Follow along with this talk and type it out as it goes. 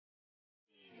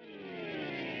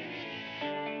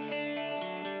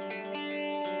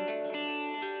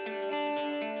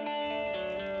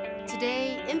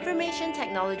Today, information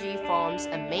technology forms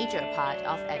a major part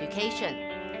of education.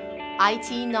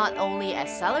 IT not only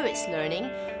accelerates learning,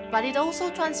 but it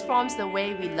also transforms the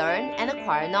way we learn and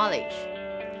acquire knowledge.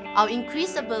 Our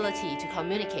increased ability to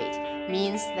communicate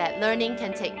means that learning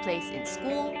can take place in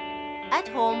school, at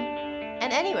home,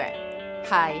 and anywhere.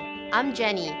 Hi, I'm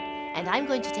Jenny, and I'm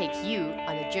going to take you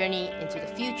on a journey into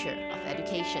the future of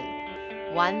education,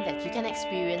 one that you can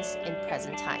experience in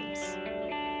present times.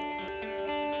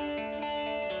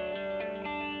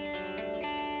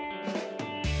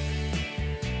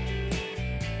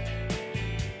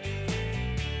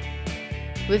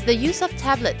 With the use of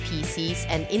tablet PCs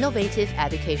and innovative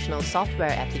educational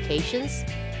software applications,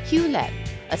 Heulab,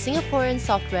 a Singaporean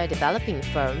software developing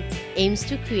firm, aims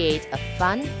to create a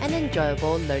fun and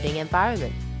enjoyable learning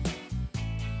environment.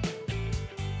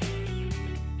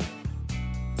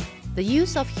 The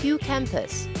use of Heu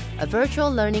Campus, a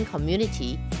virtual learning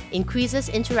community, increases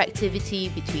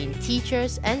interactivity between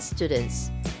teachers and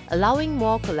students, allowing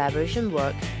more collaboration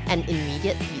work and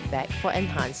immediate feedback for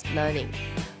enhanced learning.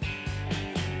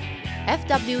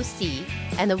 FWC,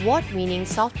 an award-winning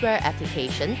software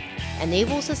application,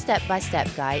 enables a step-by-step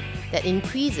guide that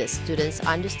increases students'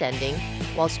 understanding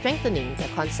while strengthening their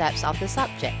concepts of the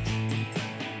subject.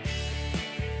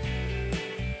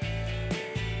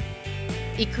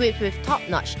 Equipped with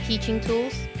top-notch teaching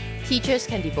tools, teachers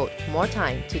can devote more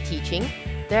time to teaching,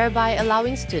 thereby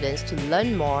allowing students to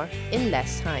learn more in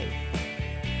less time.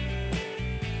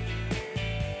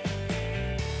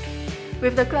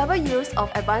 With the clever use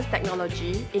of advanced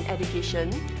technology in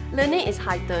education, learning is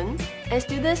heightened and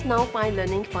students now find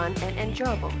learning fun and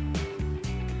enjoyable.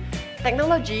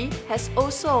 Technology has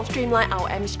also streamlined our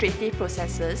administrative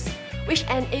processes, which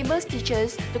enables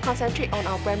teachers to concentrate on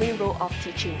our primary role of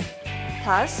teaching.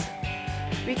 Thus,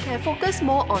 we can focus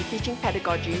more on teaching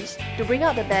pedagogies to bring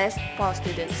out the best for our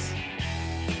students.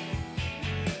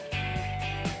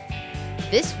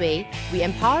 This way, we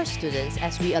empower students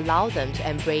as we allow them to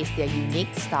embrace their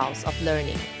unique styles of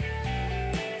learning.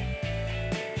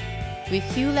 With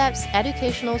Heulab's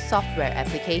educational software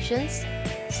applications,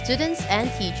 students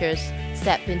and teachers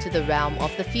step into the realm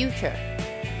of the future,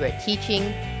 where teaching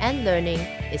and learning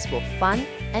is both fun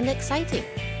and exciting.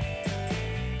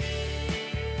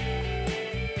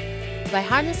 By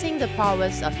harnessing the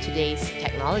prowess of today's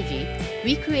technology,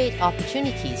 we create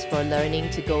opportunities for learning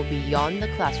to go beyond the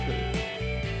classroom.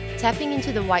 Tapping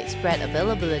into the widespread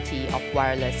availability of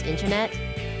wireless internet,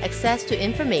 access to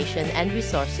information and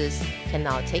resources can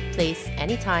now take place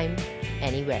anytime,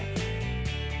 anywhere.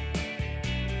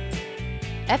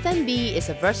 FMB is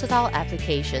a versatile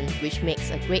application which makes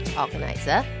a great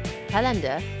organizer,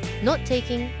 calendar,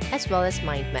 note-taking, as well as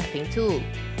mind mapping tool.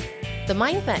 The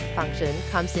mind map function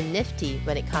comes in nifty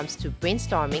when it comes to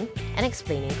brainstorming and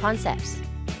explaining concepts.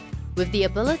 With the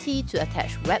ability to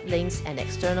attach web links and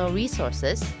external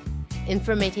resources,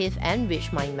 informative and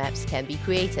rich mind maps can be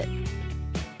created.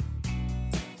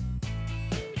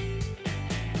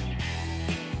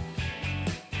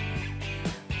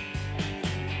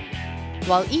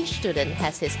 While each student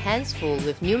has his hands full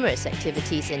with numerous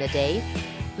activities in a day,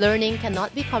 learning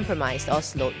cannot be compromised or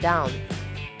slowed down.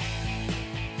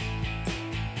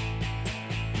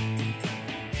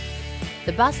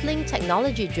 The bustling,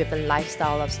 technology-driven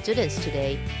lifestyle of students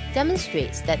today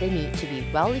demonstrates that they need to be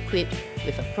well-equipped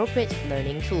with appropriate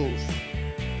learning tools.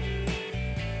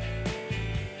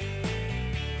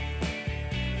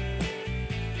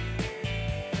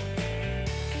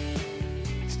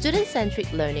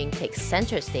 Student-centric learning takes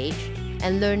center stage,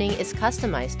 and learning is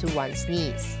customized to one's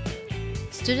needs.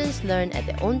 Students learn at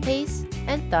their own pace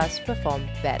and thus perform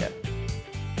better.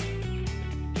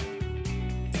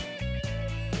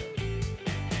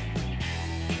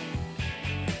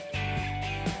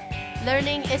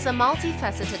 Learning is a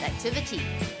multifaceted activity.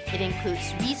 It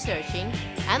includes researching,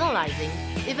 analyzing,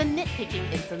 even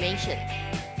nitpicking information,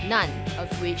 none of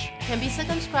which can be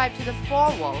circumscribed to the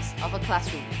four walls of a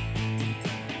classroom.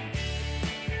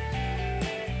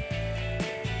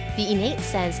 The innate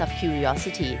sense of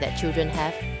curiosity that children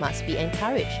have must be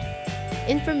encouraged.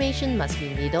 Information must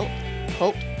be needled,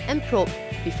 poked, and probed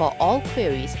before all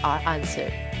queries are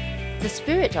answered. The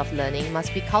spirit of learning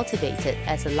must be cultivated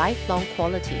as a lifelong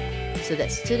quality, so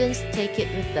that students take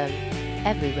it with them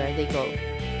everywhere they go.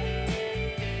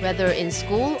 Whether in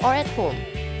school or at home,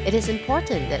 it is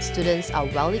important that students are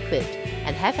well-equipped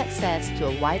and have access to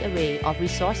a wide array of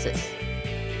resources.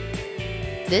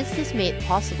 This is made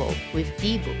possible with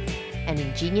D-Book, an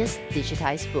ingenious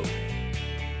digitized book.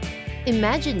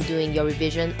 Imagine doing your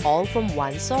revision all from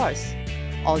one source.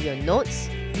 All your notes,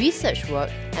 research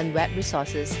work, and web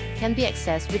resources can be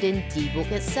accessed within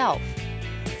D-Book itself.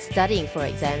 Studying for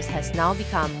exams has now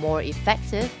become more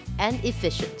effective and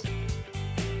efficient.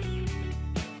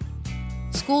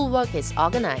 Schoolwork is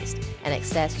organized and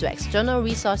access to external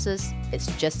resources is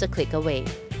just a click away.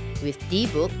 With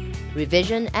D-Book,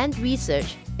 revision and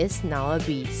research is now a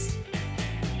breeze.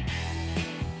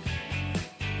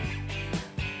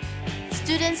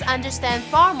 Students understand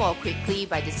far more quickly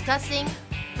by discussing,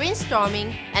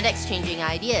 brainstorming, and exchanging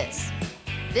ideas.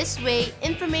 This way,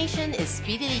 information is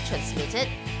speedily transmitted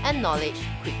and knowledge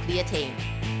quickly attained.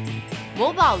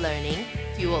 Mobile learning,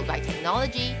 fueled by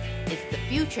technology, is the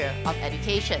future of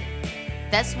education.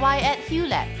 That's why at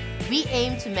Heulab, we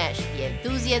aim to match the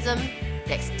enthusiasm,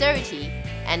 dexterity,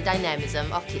 and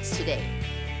dynamism of kids today.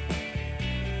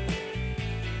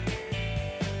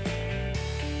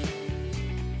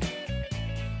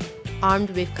 Armed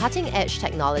with cutting-edge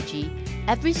technology,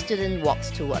 every student walks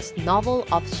towards novel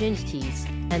opportunities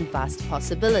and vast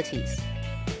possibilities.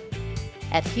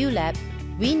 At Heulab,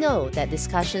 we know that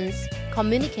discussions,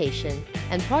 communication,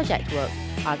 and project work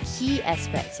are key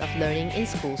aspects of learning in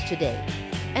schools today,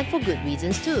 and for good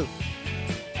reasons too.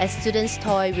 As students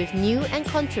toy with new and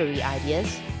contrary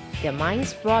ideas, their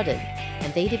minds broaden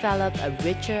and they develop a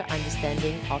richer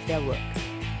understanding of their work.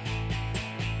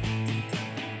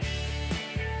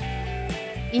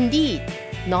 Indeed,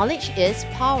 knowledge is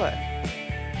power,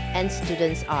 and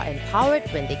students are empowered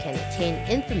when they can attain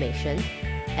information,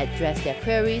 address their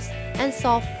queries, and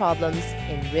solve problems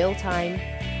in real time,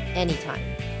 anytime.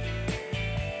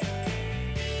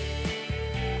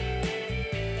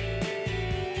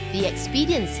 The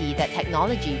expediency that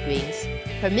technology brings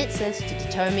permits us to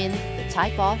determine the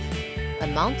type of,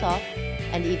 amount of,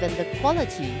 and even the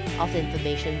quality of the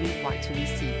information we want to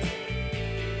receive.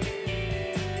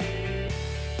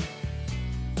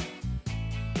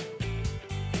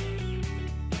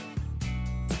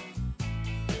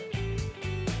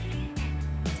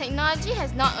 Technology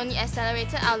has not only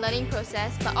accelerated our learning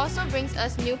process but also brings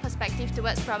us new perspective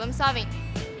towards problem solving.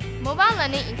 Mobile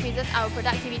learning increases our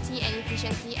productivity and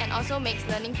efficiency and also makes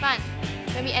learning fun.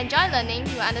 When we enjoy learning,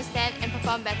 we will understand and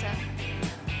perform better.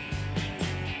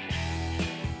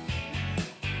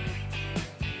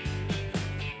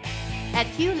 At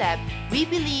Heulab, we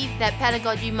believe that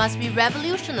pedagogy must be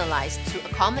revolutionized to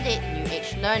accommodate new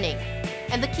age learning,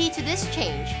 and the key to this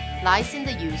change lies in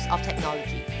the use of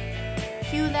technology.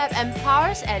 Heulab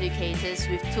empowers educators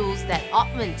with tools that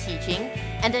augment teaching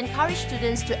and encourage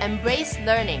students to embrace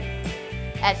learning.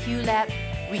 At Heulab,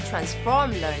 we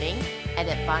transform learning and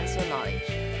advance your knowledge.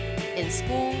 In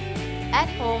school, at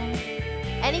home,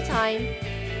 anytime,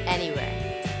 anywhere.